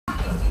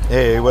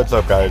Hey, what's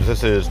up, guys?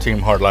 This is Team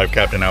Hard Life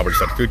Captain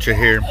Alberto Zertuche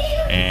here,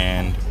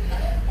 and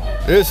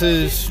this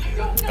is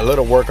a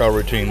little workout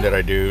routine that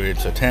I do.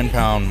 It's a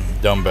 10-pound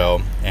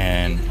dumbbell,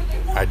 and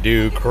I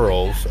do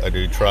curls, I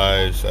do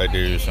tries, I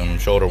do some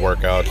shoulder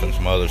workouts and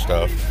some other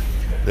stuff.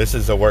 This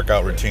is a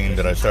workout routine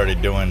that I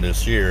started doing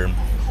this year.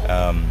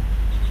 I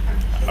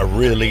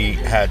really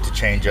had to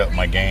change up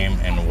my game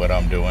and what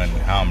I'm doing,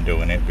 how I'm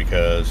doing it,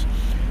 because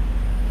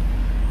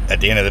at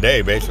the end of the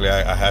day, basically,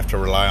 I have to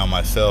rely on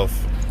myself,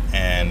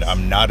 and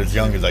I'm not as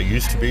young as I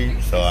used to be,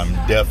 so I'm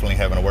definitely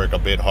having to work a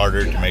bit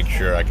harder to make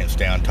sure I can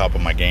stay on top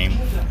of my game,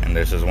 and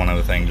this is one of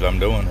the things I'm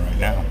doing right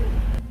now.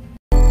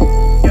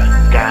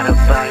 Gotta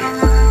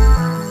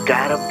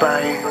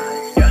bite.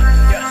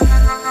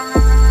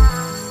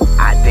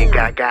 I think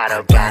I got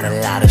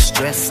a lot of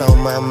stress on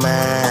my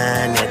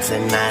mind. It's a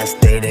nice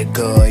day to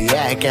go.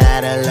 Yeah, I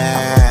gotta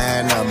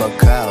learn. I'ma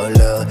call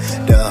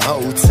the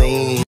whole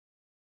team.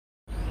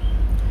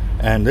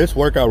 And this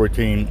workout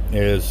routine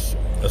is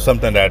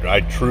something that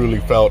I truly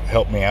felt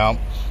helped me out,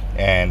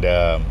 and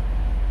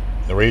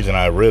the reason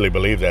I really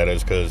believe that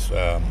is because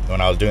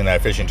when I was doing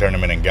that fishing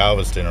tournament in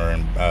Galveston or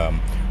in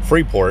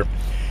Freeport,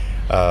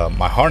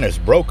 my harness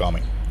broke on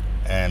me,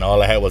 and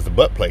all I had was the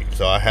butt plate,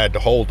 so I had to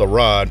hold the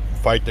rod,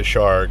 fight the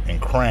shark,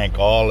 and crank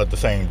all at the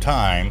same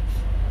time.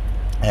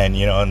 And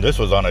and this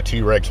was on a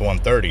T-Rex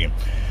 130.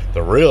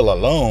 The reel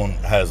alone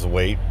has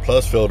weight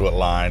plus filled with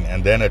line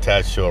and then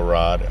attached to a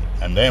rod,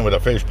 and then with a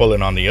fish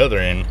pulling on the other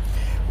end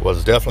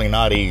was definitely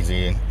not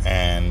easy.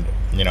 And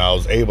I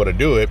was able to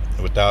do it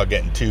without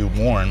getting too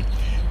worn.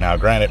 Now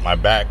granted, my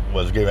back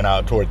was giving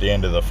out toward the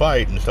end of the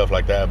fight and stuff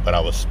like that, but I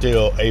was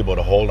still able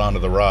to hold onto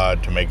the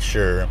rod to make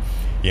sure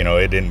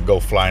it didn't go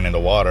flying in the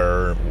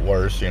water, or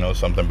worse,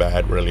 something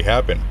bad really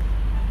happened.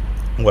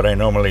 What I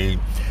normally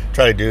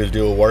try to do is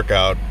do a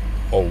workout,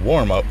 a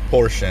warm-up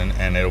portion,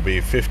 and it'll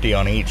be 50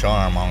 on each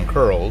arm on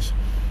curls,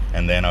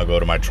 and then I'll go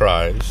to my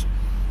tries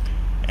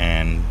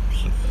and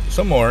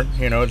some more.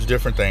 It's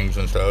different things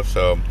and stuff.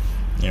 So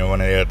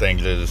one of the other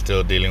things is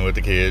still dealing with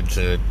the kids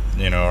that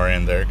are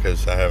in there,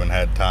 because I haven't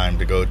had time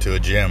to go to a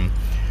gym,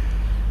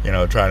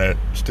 trying to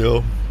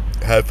still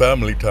have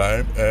family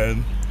time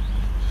and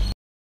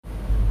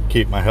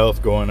keep my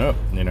health going up.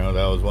 That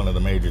was one of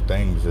the major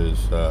things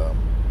is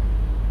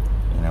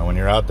when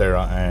you're out there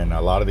in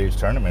a lot of these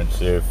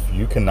tournaments, if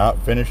you cannot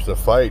finish the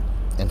fight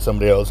and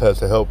somebody else has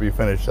to help you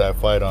finish that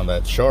fight on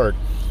that shark,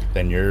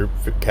 then your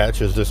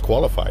catch is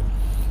disqualified.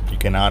 You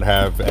cannot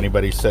have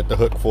anybody set the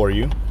hook for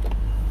you,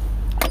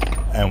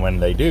 and when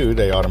they do,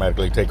 they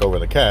automatically take over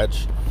the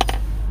catch.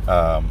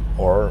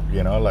 Or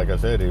like I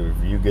said, if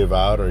you give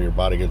out or your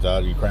body gives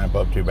out, you cramp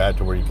up too bad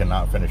to where you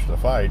cannot finish the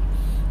fight,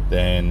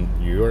 then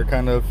you are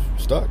kind of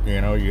stuck. You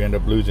end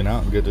up losing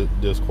out and get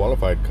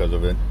disqualified because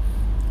of it.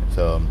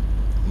 So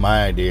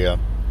my idea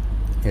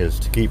is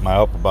to keep my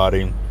upper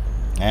body,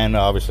 and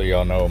obviously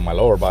y'all know my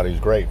lower body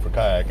is great for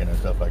kayaking and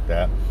stuff like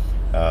that,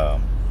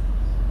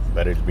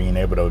 but it's being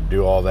able to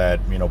do all that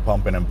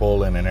pumping and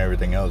pulling and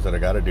everything else that I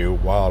got to do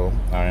while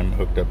I'm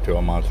hooked up to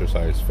a monster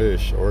sized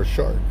fish or a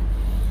shark.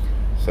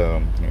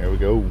 So here we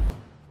go.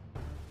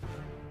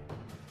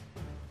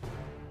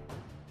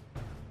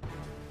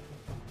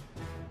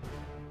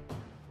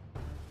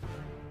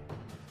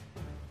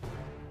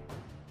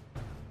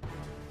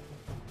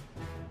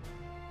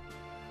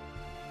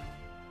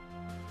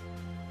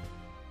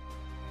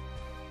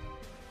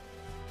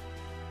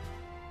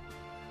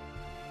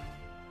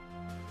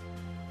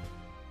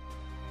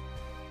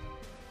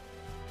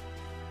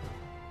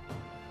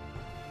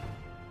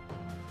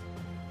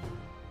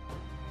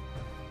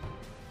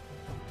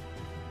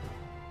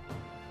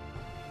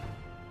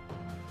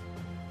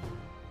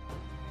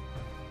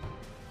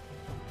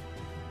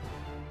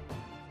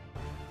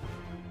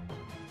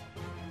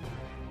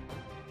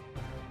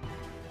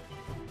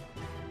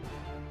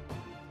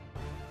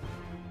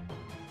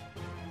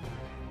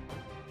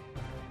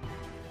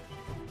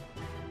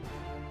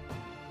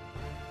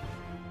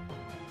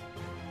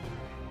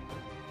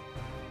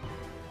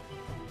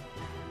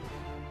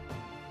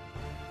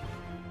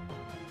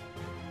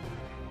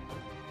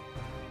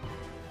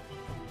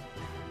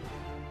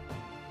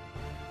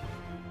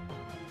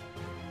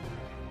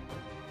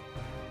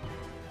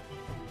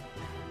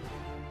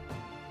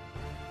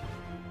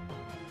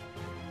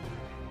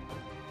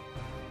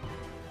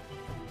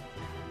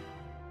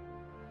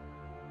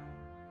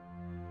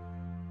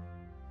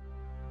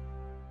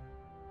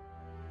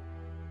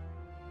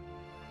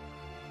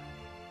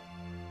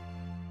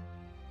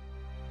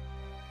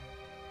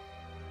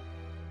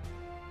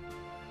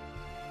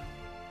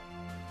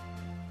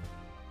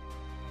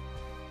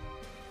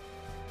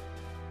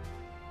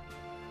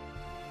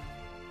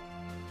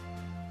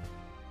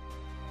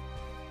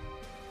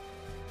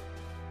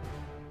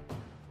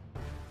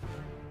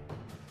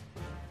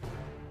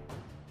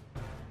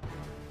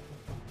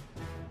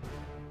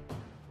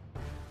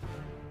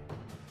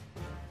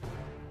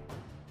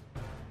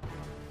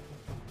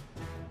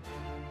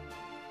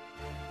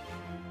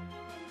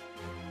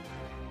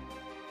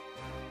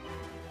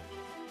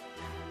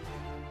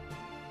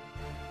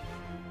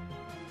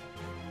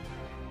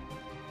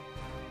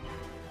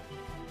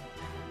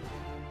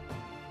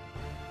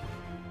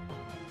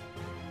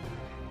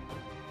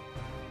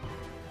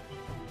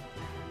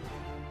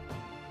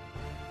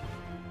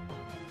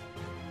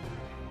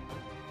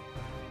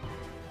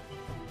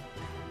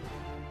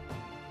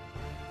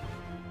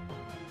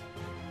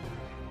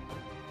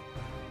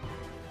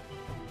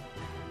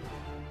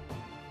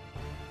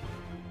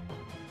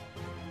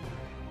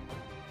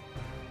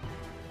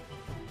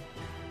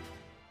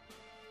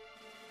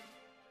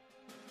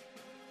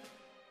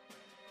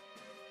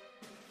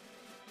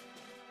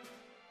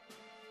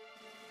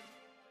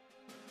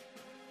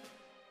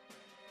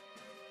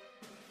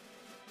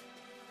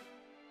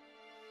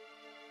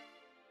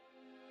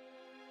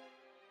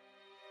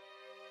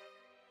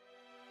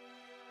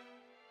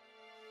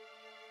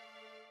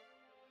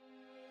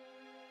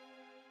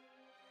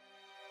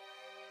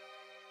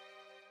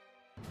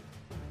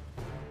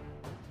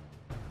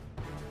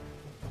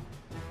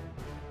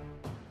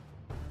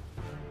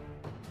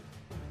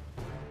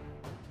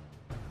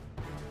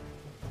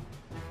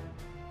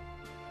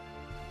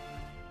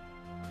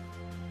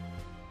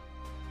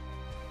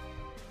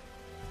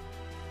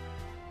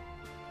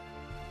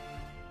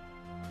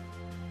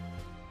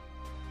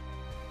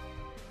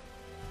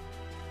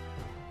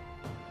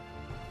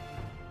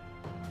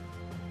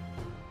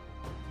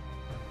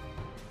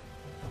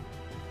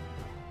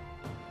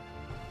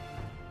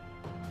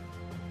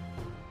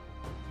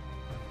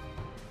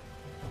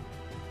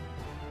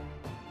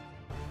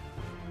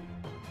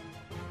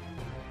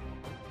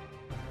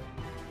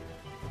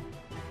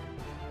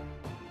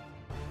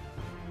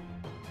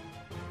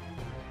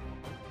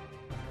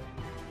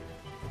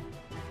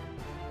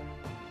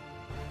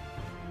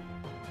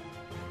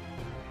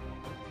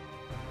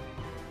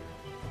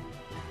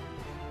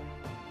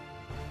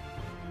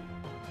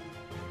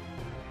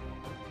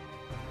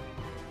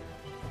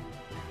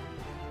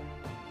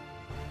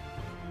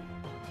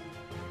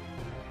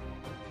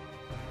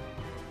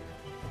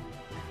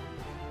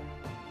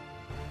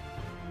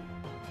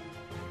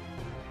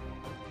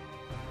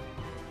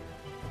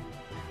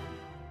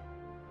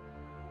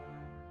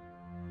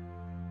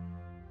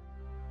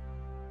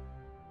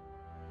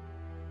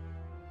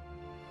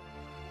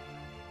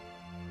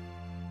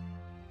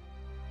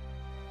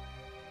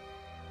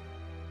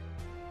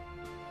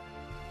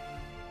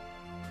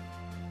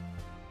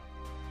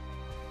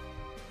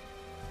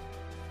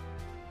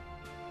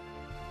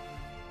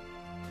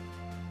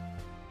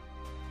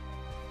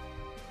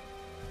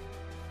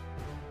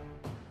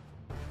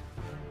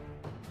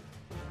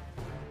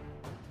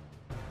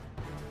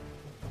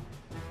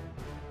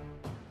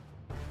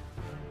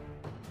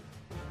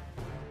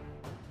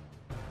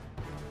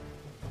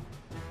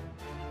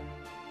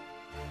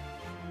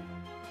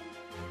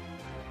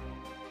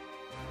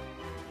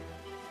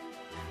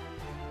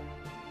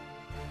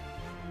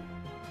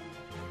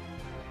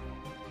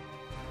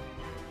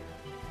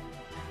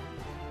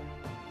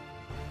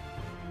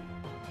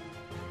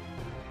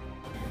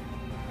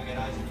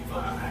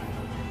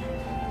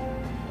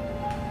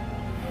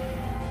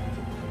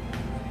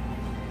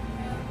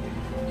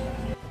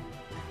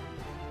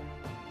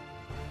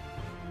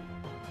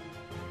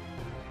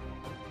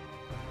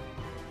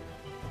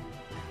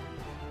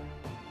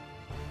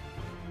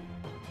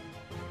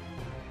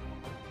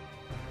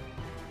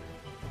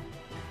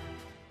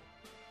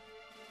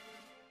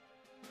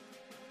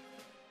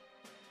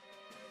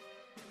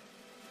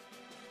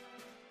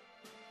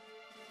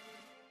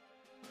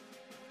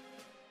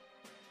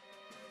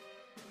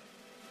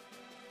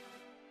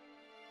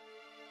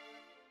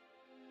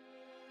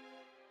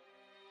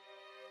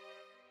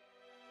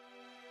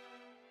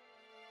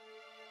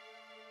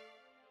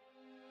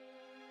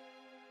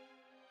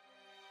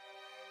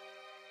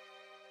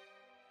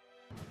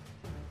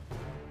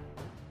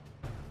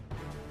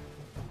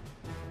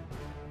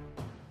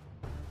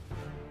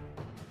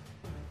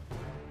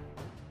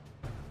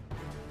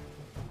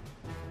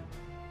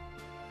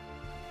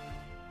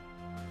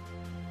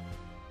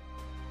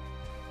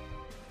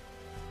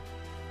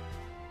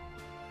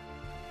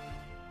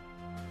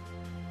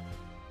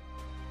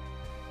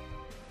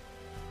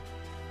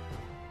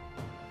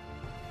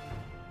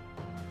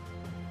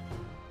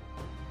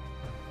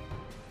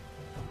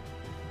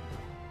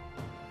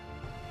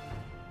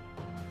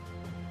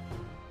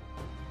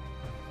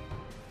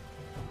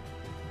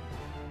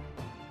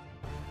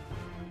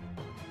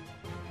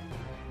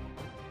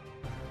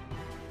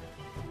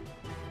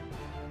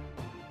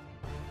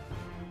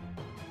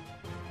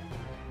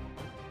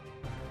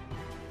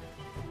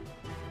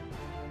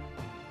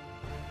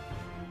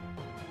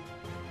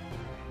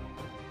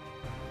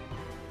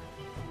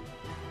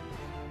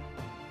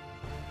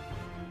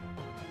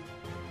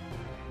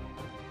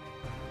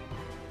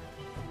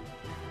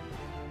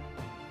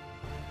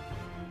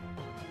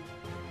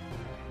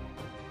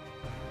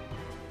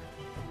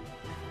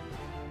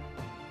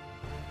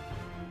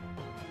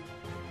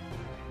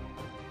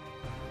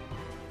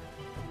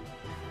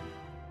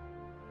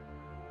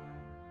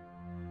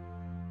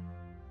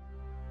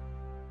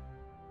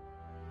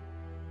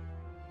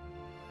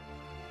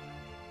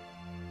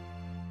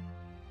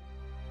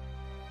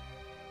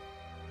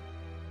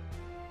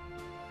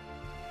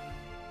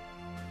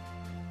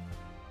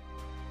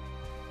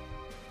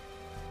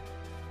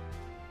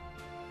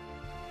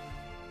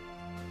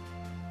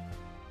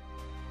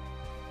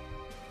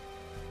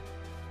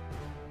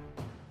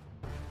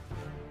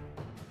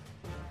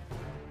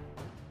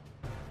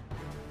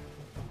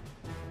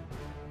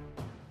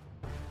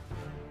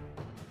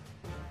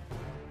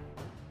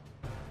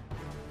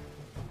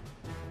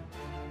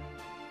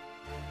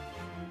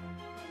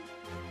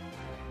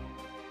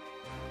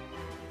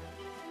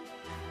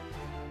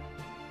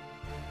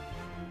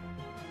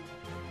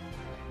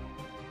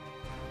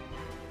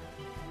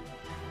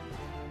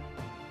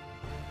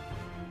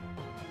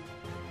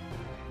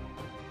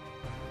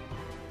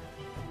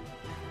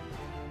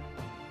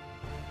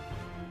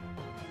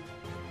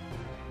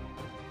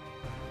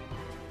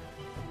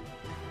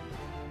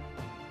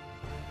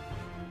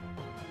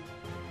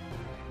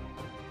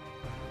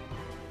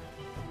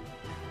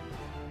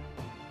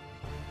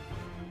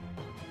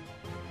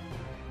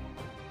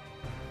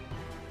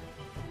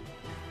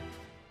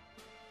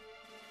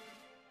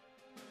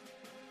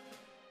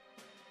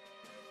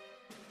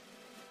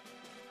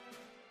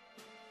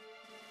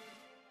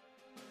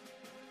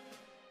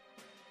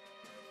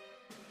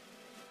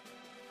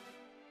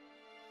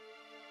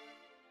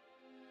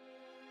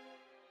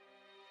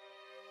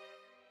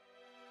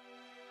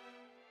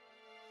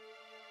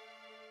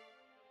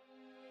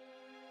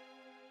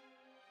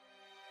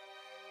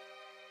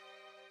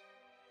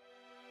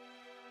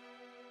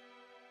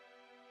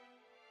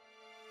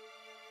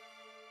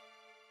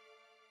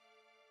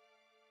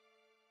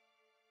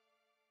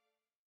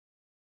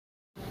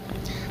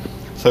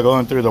 So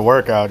going through the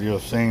workout, you'll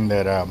see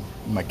that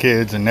my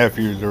kids and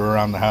nephews are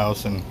around the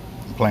house and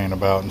playing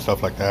about and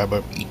stuff like that.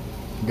 But you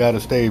got to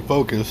stay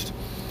focused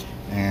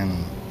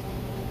and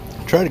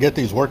try to get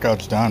these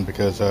workouts done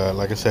because,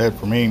 like I said,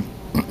 for me,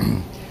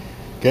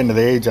 getting to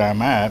the age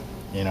I'm at,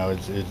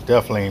 it's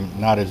definitely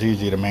not as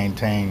easy to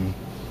maintain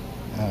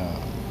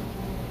uh,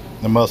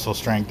 the muscle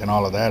strength and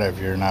all of that if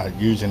you're not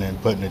using it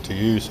and putting it to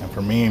use. And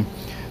for me,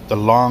 the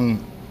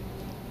long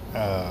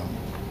uh,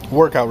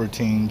 workout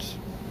routines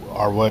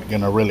are what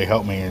gonna really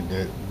help me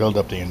to build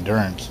up the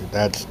endurance.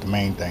 That's the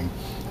main thing.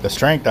 The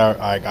strength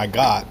I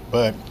got,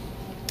 but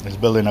it's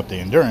building up the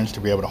endurance to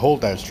be able to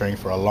hold that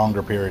strength for a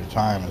longer period of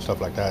time and stuff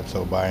like that.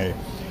 So by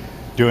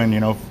doing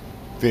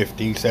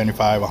 50,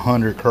 75,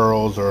 100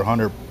 curls or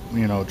 100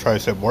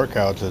 tricep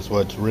workouts is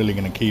what's really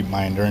going to keep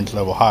my endurance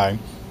level high,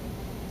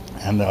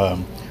 and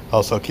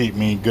also keep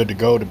me good to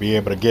go to be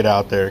able to get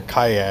out there,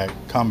 kayak,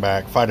 come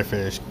back, fight a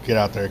fish, get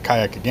out there,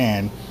 kayak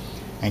again,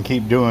 and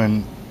keep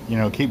doing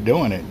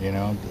it.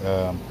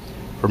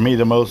 For me,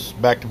 the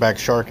most back-to-back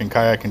shark and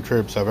kayaking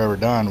trips I've ever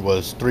done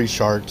was 3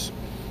 sharks,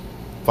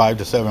 5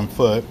 to 7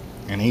 foot,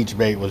 and each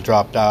bait was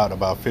dropped out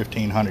about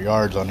 1,500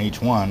 yards on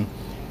each one.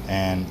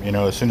 And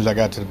as soon as I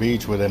got to the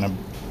beach, within a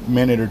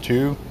minute or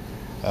two,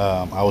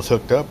 I was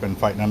hooked up and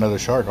fighting another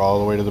shark all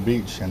the way to the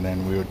beach, and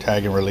then we would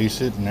tag and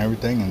release it and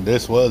everything. And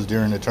this was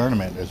during the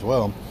tournament as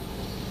well.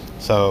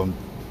 So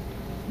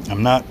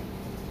I'm not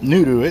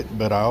new to it,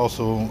 but I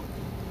also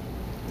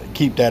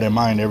keep that in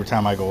mind every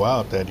time I go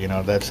out, that, you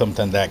know, that's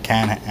something that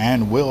can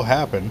and will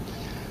happen.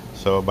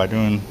 So by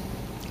doing,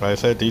 like I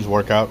said, these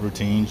workout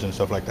routines and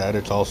stuff like that,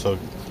 it's also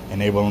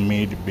enabling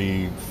me to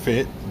be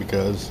fit,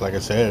 because like I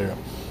said,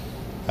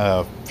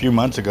 a few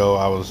months ago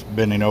I was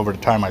bending over to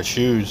tie my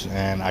shoes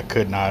and I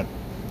could not,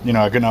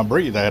 I could not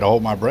breathe. I had to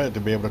hold my breath to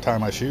be able to tie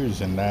my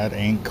shoes, and that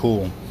ain't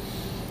cool.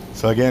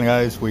 So again,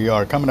 guys, we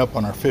are coming up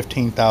on our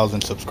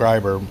 15,000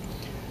 subscriber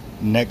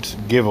next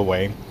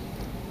giveaway.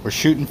 We're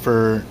shooting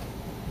for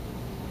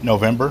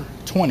November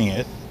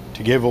 20th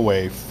to give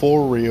away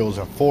 4 reels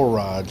and 4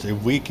 rods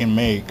if we can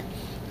make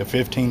the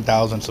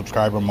 15,000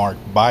 subscriber mark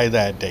by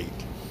that date.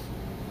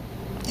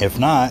 If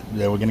not,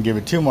 then we're going to give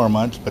it 2 more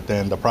months, but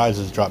then the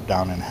prizes drop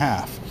down in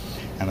half.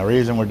 And the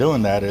reason we're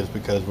doing that is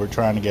because we're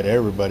trying to get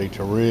everybody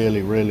to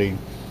really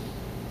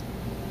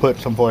put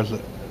some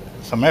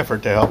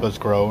effort to help us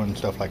grow and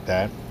stuff like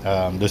that.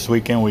 This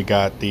weekend we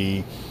got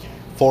the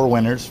 4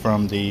 winners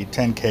from the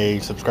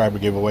 10K subscriber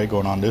giveaway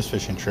going on this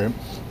fishing trip.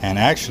 And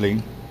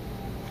actually,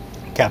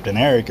 Captain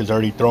Eric is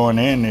already throwing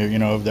in,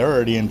 if they're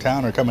already in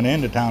town or coming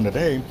into town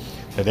today,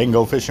 that they can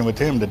go fishing with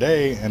him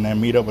today and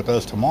then meet up with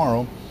us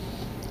tomorrow.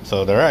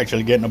 So they're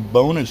actually getting a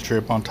bonus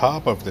trip on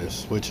top of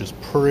this, which is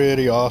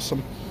pretty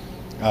awesome.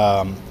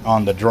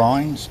 On the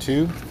drawings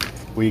too,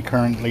 we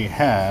currently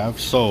have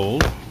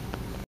sold.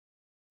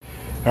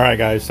 All right,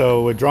 guys,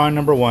 so with drawing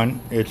number 1,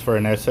 it's for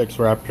an SX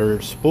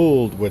Raptor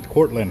spooled with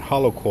Cortland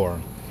hollow core.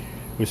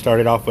 We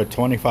started off with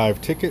 25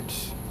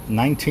 tickets.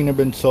 19 have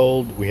been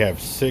sold. We have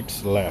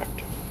 6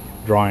 left.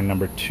 Drawing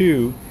number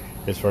 2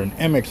 is for an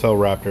MXL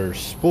Raptor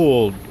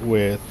spooled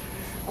with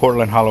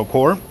Cortland hollow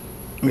core.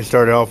 We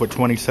started off with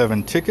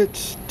 27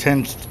 tickets.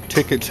 10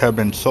 tickets have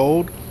been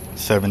sold.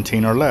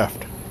 17 are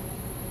left.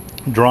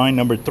 Drawing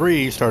number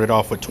 3 started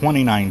off with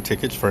 29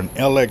 tickets for an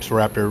LX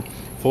Raptor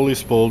fully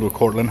spooled with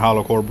Cortland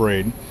hollow core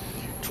braid.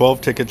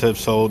 12 tickets have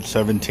sold.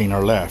 17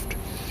 are left.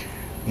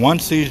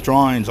 Once these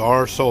drawings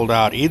are sold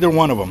out, either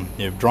one of them,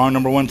 if drawing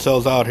number 1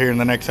 sells out here in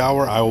the next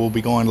hour, I will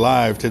be going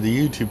live to the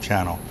YouTube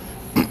channel.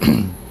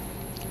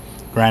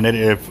 Granted,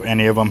 if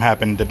any of them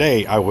happen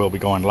today, I will be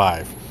going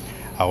live.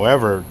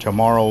 However,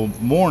 tomorrow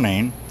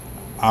morning,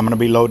 I'm going to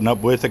be loading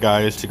up with the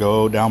guys to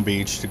go down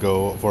beach to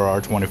go for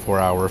our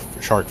 24-hour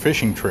shark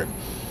fishing trip.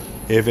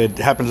 If it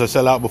happens to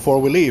sell out before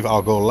we leave,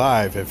 I'll go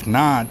live. If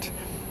not,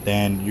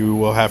 then you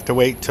will have to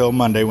wait till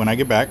Monday when I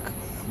get back,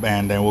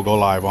 and then we'll go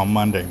live on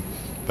Monday.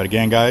 But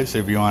again, guys,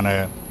 if you want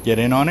to get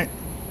in on it,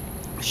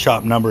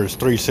 shop number is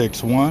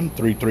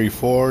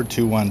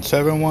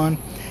 361-334-2171,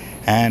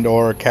 and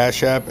or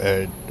Cash App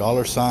at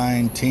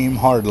 $Team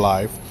Hard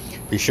Life.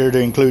 Be sure to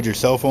include your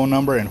cell phone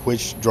number and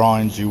which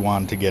drawings you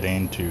want to get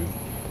into.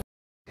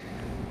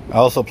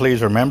 Also,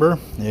 please remember,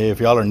 if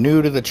y'all are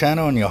new to the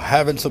channel and you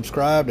haven't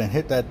subscribed and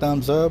hit that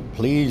thumbs up,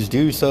 please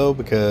do so,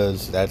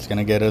 because that's going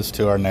to get us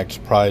to our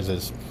next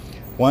prizes.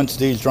 Once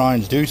these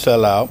drawings do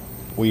sell out,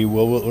 we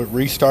will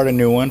restart a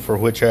new one for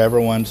whichever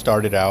one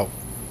started out,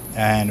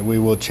 and we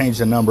will change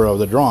the number of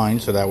the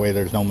drawings so that way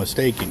there's no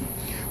mistaking.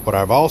 What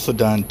I've also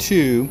done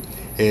too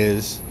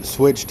is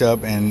switched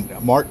up and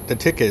marked the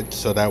tickets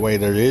so that way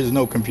there is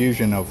no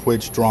confusion of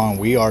which drawing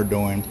we are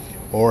doing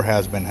or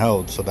has been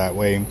held. So that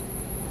way,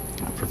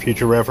 for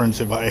future reference,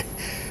 if I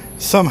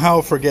somehow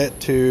forget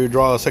to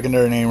draw a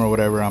secondary name or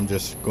whatever, I'm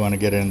just going to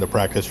get into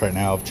practice right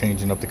now of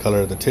changing up the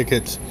color of the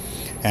tickets.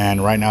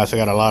 And right now, so I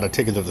got a lot of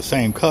tickets of the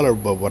same color,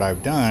 but what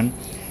I've done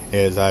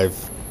is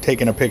I've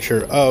taken a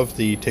picture of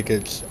the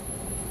tickets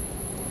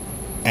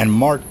and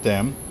marked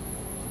them,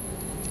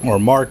 or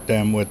marked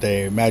them with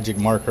a magic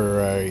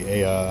marker,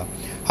 a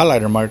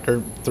highlighter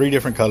marker, 3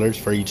 different colors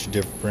for each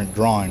different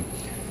drawing.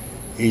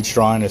 Each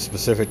drawing is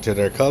specific to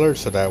their color,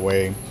 so that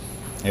way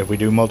if we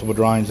do multiple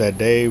drawings that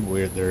day,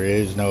 there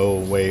is no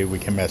way we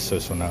can mess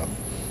this one up.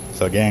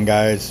 So again,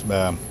 guys,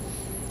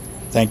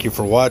 thank you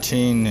for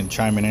watching and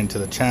chiming into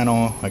the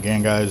channel.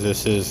 Again, guys,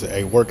 this is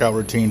a workout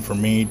routine for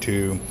me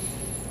to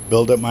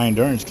build up my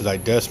endurance, because I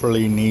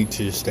desperately need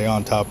to stay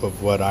on top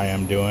of what I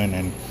am doing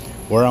and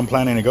where I'm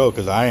planning to go,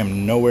 because I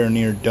am nowhere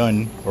near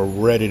done or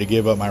ready to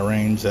give up my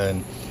reins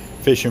and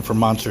fishing for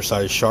monster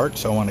sized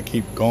sharks. I want to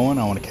keep going.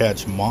 I want to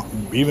catch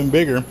even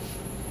bigger,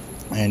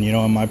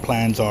 and my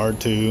plans are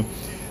to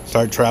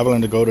start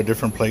traveling to go to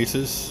different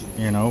places,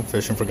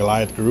 fishing for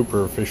Goliath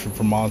grouper, fishing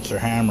for monster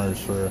hammers,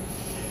 for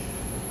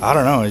I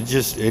don't know,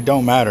 it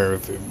don't matter.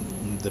 If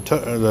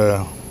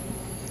the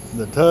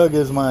tug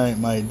is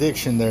my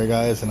addiction there,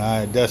 guys, and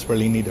I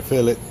desperately need to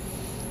feel it.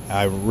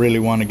 I really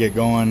want to get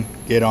going,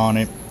 get on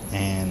it,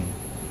 and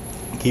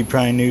keep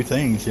trying new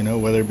things,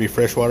 whether it be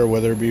freshwater,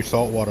 whether it be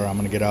saltwater. I'm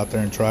going to get out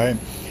there and try it.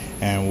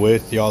 And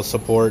with y'all's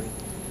support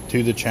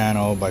to the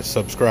channel by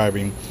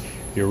subscribing,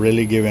 you're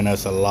really giving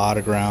us a lot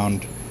of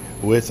ground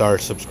with our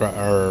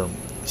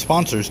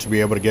sponsors to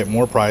be able to get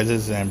more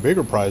prizes and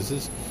bigger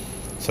prizes.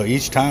 So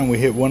each time we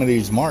hit one of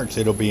these marks,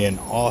 it'll be an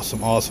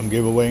awesome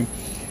giveaway.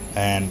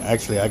 And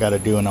actually, I got to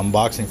do an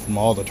unboxing from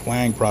all the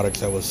Twang products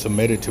that was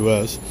submitted to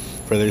us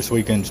for this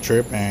weekend's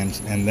trip, and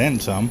then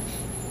some.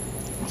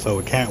 So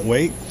we can't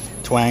wait.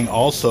 Twang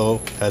also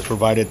has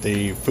provided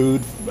the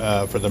food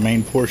for the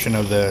main portion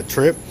of the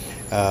trip.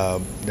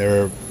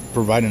 They're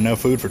providing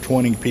enough food for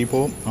 20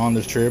 people on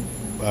this trip,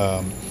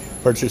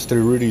 purchased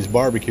through Rudy's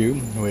Barbecue,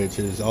 which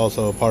is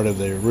also a part of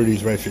the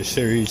Rudy's Retro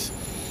series.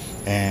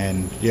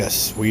 And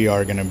yes, we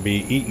are going to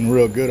be eating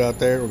real good out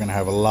there. We're going to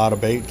have a lot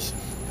of baits.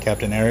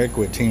 Captain Eric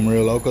with Team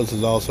Real Locals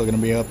is also going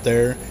to be up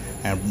there,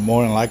 and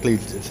more than likely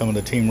some of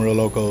the Team Real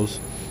Locals,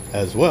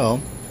 as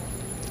well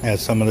as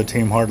some of the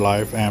Team Hard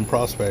Life and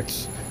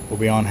Prospects, will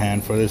be on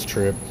hand for this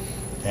trip.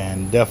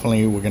 And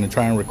definitely we're going to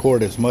try and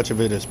record as much of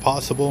it as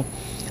possible,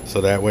 so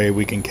that way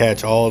we can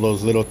catch all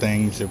those little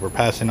things that we're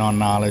passing on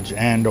knowledge,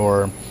 and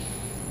or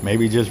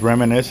maybe just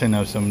reminiscing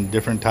of some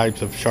different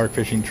types of shark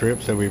fishing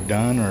trips that we've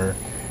done, or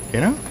you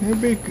know, it'd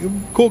be a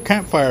cool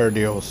campfire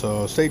deal.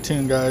 So stay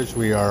tuned, guys.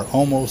 We are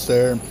almost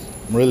there.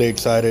 I'm really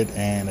excited,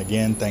 and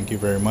again, thank you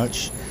very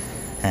much,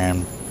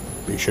 and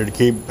be sure to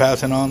keep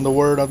passing on the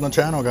word on the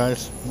channel,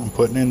 guys. I'm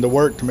putting in the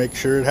work to make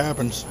sure it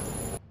happens.